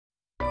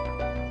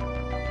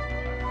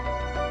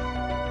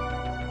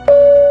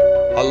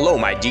Hello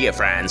my dear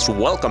friends,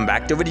 welcome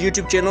back to our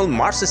YouTube channel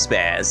Mars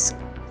Space.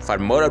 For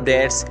more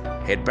updates,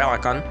 hit bell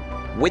icon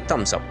with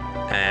thumbs up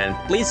and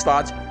please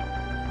watch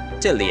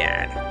till the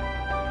end.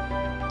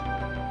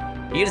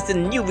 Here's the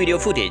new video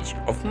footage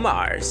of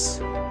Mars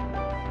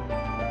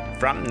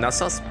from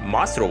NASA's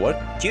Mars rover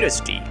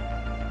Curiosity.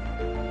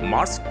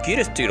 Mars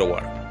Curiosity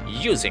rover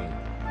using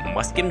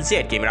Muskim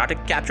Z camera to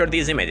capture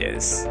these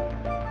images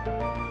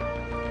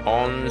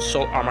on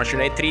Solar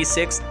Machinery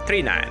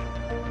 3639.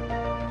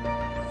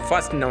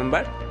 1st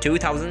November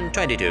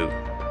 2022.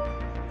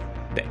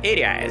 The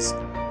area is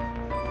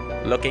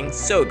looking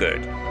so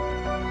good.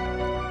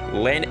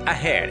 Lane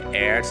ahead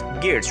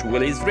at Gates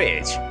Village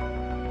Ridge.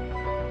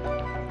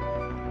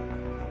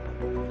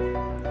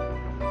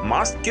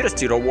 Mars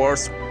Curiosity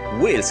rover's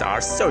wheels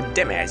are so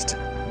damaged,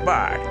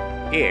 but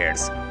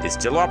it's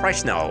still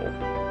operational.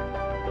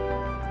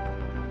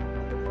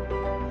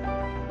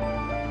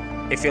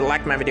 If you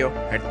like my video,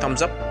 hit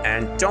thumbs up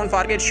and don't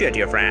forget to share to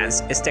your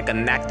friends. Stay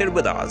connected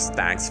with us.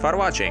 Thanks for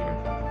watching.